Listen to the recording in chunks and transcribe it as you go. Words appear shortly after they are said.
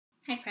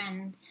Hi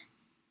friends,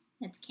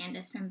 it's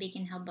Candace from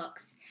Beacon Hill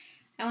Books.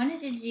 I wanted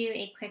to do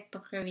a quick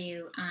book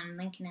review on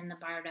Lincoln and the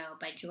Bardo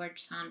by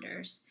George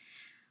Saunders.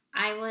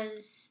 I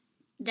was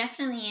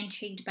definitely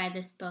intrigued by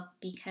this book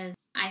because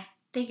I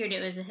figured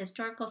it was a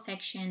historical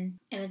fiction.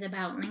 It was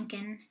about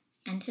Lincoln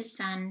and his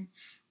son,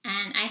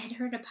 and I had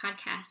heard a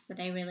podcast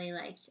that I really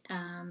liked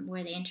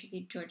where they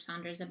interviewed George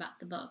Saunders about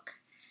the book.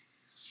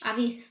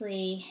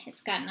 Obviously,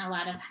 it's gotten a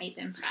lot of hype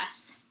and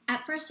press.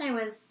 At first, I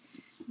was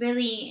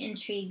really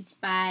intrigued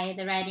by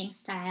the writing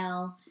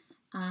style,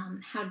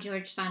 how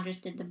George Saunders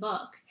did the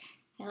book.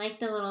 I like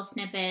the little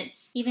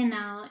snippets, even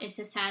though it's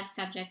a sad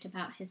subject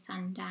about his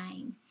son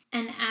dying.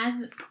 And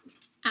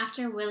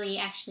after Willie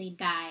actually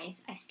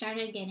dies, I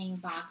started getting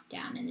bogged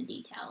down in the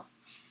details.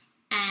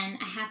 And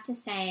I have to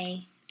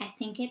say, I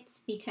think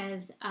it's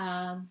because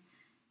of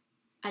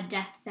a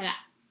death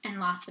and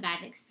loss that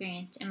I've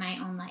experienced in my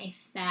own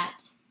life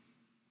that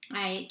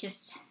I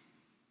just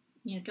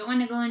don't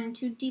want to go in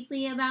too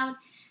deeply about,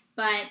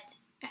 but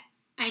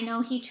I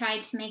know he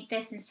tried to make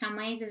this in some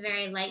ways a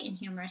very light and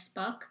humorous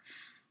book,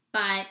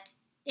 but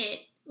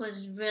it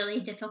was really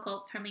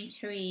difficult for me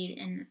to read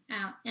in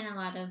a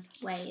lot of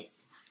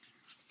ways.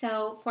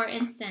 So, for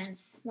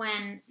instance,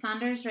 when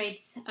Saunders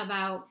writes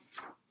about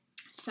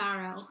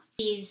sorrow,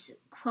 these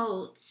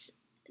quotes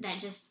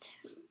that just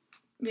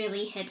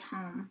really hit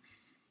home.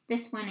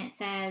 This one, it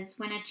says,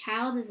 "When a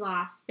child is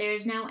lost, there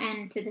is no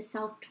end to the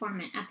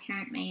self-torment a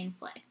parent may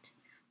inflict.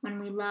 When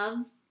we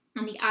love,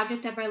 and the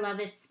object of our love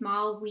is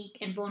small, weak,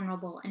 and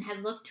vulnerable, and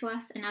has looked to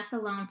us and us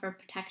alone for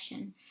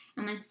protection,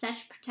 and when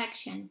such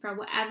protection, for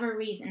whatever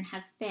reason,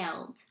 has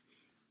failed,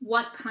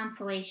 what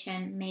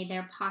consolation may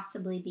there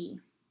possibly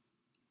be?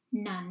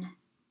 None.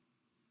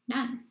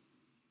 None.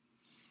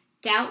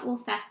 Doubt will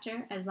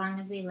fester as long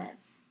as we live.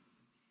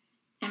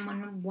 And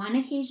when one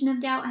occasion of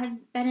doubt has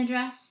been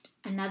addressed,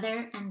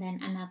 another and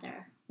then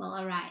another will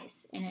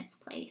arise in its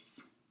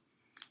place."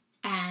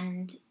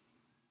 And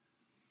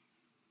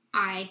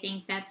I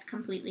think that's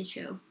completely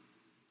true.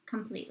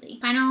 Completely.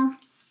 Final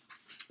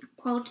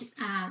quote,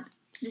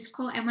 this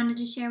quote I wanted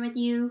to share with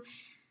you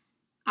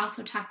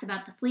also talks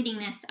about the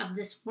fleetingness of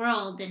this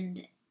world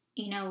and,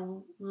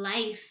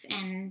 life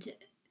and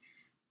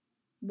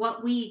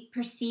what we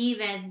perceive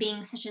as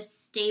being such a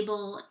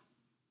stable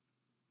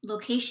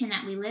location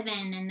that we live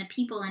in and the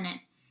people in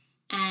it,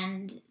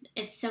 and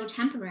it's so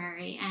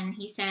temporary. And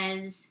he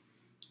says,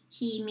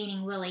 he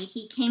meaning Willie,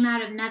 "He came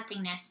out of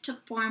nothingness,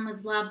 took form,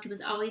 was loved, was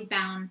always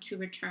bound to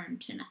return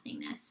to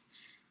nothingness.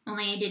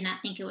 Only I did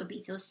not think it would be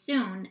so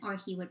soon, or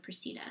he would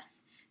precede us.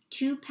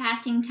 Two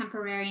passing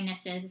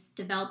temporarinesses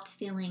developed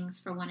feelings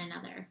for one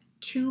another.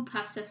 Two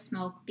puffs of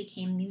smoke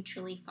became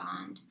mutually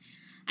fond.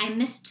 I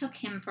mistook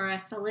him for a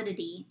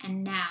solidity,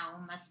 and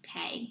now must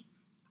pay.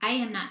 I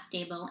am not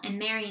stable, and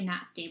Mary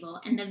not stable,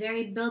 and the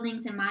very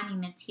buildings and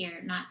monuments here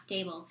not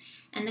stable,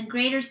 and the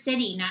greater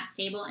city not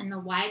stable, and the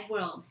wide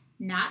world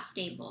not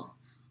stable.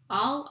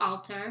 All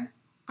alter,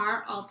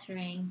 are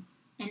altering,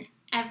 in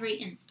every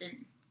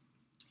instant."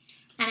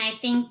 And I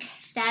think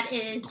that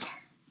is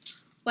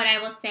what I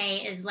will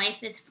say is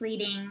life is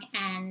fleeting,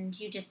 and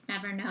you just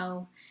never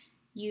know.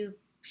 You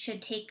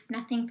should take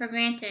nothing for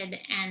granted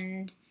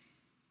and,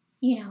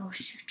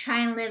 try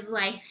and live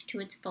life to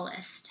its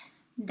fullest.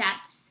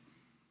 That's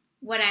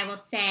what I will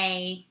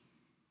say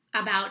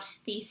about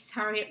these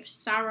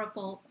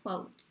sorrowful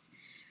quotes.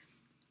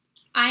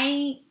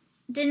 I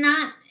did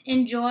not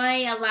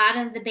enjoy a lot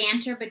of the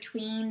banter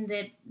between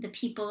the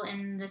people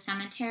in the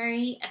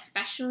cemetery,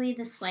 especially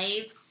the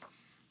slaves.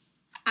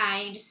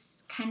 I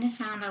just kind of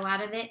found a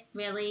lot of it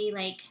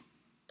really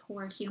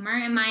poor humor,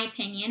 in my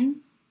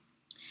opinion.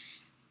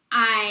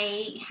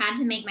 I had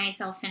to make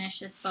myself finish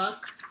this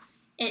book.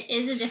 It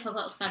is a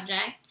difficult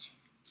subject.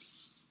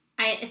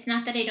 It's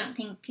not that I don't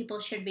think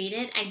people should read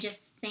it. I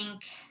just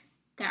think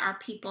there are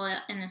people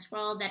in this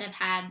world that have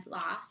had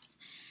loss,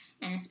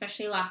 and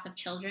especially loss of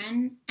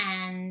children,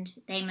 and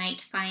they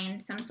might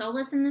find some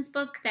solace in this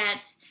book,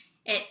 that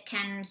it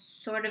can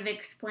sort of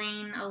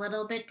explain a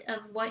little bit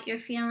of what you're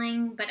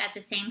feeling, but at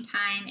the same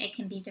time, it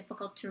can be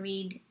difficult to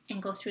read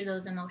and go through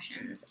those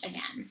emotions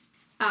again.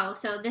 Oh,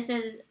 so this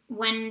is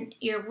when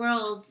your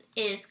world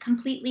is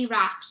completely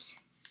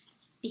rocked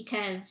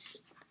because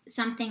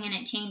something in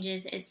it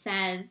changes. It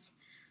says,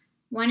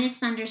 "One is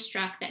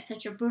thunderstruck that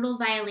such a brutal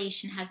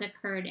violation has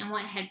occurred in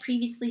what had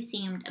previously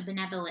seemed a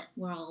benevolent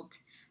world.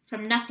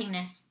 From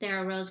nothingness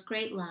there arose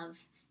great love.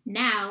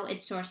 Now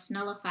its source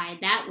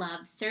nullified, that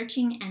love,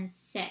 searching and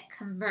sick,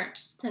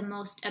 converts to the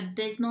most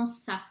abysmal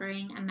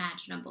suffering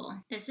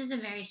imaginable." This is a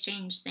very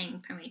strange thing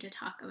for me to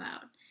talk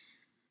about.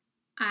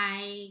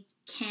 I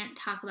can't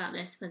talk about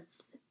this with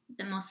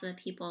most of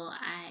the people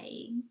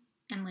I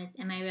am with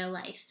in my real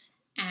life,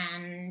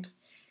 and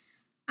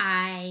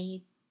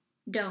I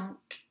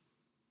don't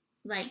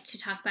like to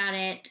talk about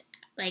it.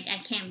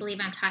 I can't believe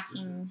I'm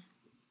talking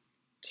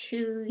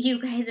to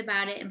you guys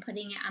about it and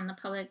putting it on the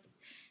public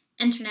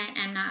internet.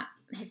 I'm not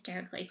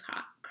hysterically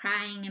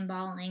crying and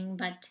bawling,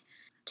 but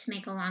to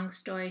make a long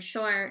story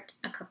short,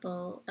 a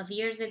couple of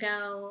years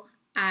ago,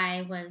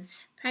 I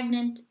was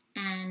pregnant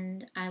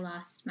and I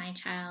lost my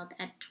child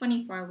at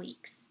 24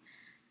 weeks.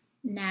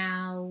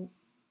 Now,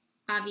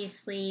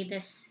 obviously,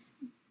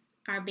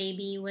 our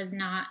baby was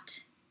not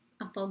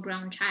a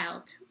full-grown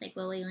child like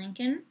Willie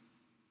Lincoln,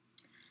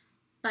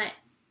 but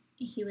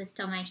he was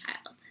still my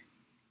child,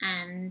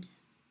 and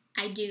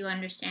I do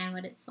understand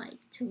what it's like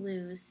to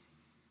lose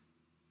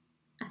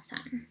a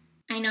son.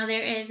 I know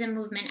there is a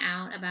movement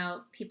out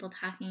about people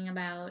talking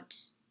about,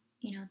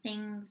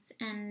 things,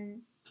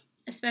 and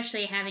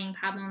especially having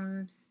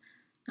problems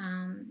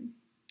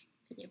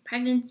with your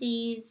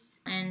pregnancies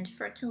and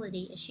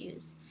fertility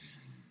issues.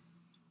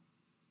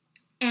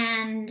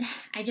 And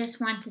I just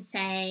want to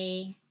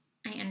say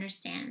I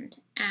understand.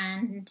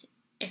 And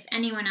if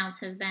anyone else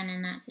has been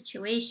in that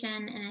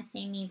situation and if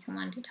they need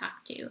someone to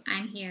talk to,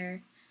 I'm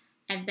here.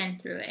 I've been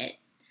through it.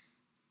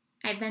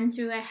 I've been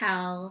through a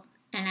hell,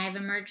 and I've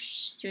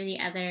emerged through the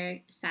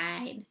other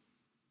side.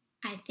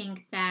 I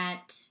think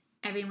that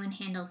everyone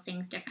handles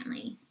things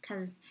differently,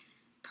 because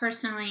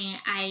personally,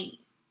 I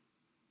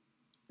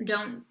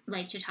don't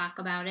like to talk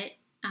about it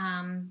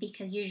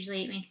because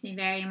usually it makes me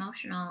very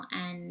emotional,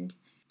 and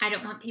I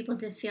don't want people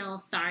to feel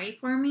sorry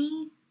for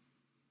me,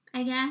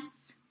 I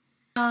guess.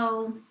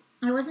 So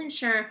I wasn't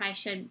sure if I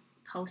should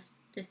post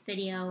this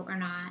video or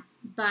not,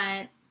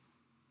 but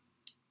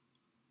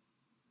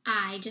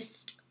I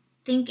just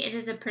think it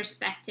is a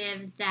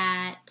perspective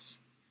that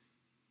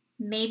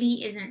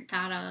maybe isn't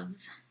thought of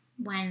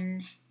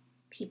when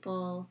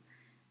people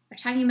are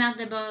talking about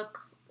the book,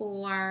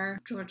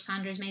 or George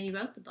Saunders maybe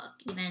wrote the book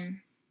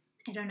even.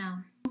 I don't know.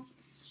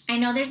 I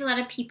know there's a lot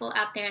of people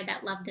out there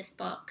that love this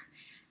book.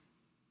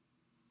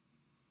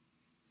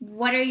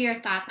 What are your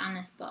thoughts on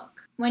this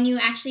book? When you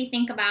actually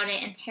think about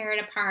it and tear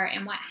it apart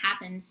and what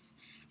happens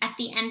at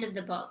the end of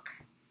the book,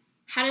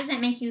 how does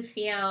that make you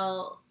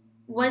feel?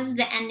 Was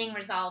the ending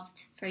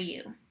resolved for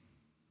you?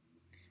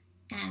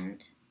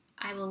 And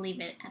I will leave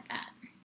it at that.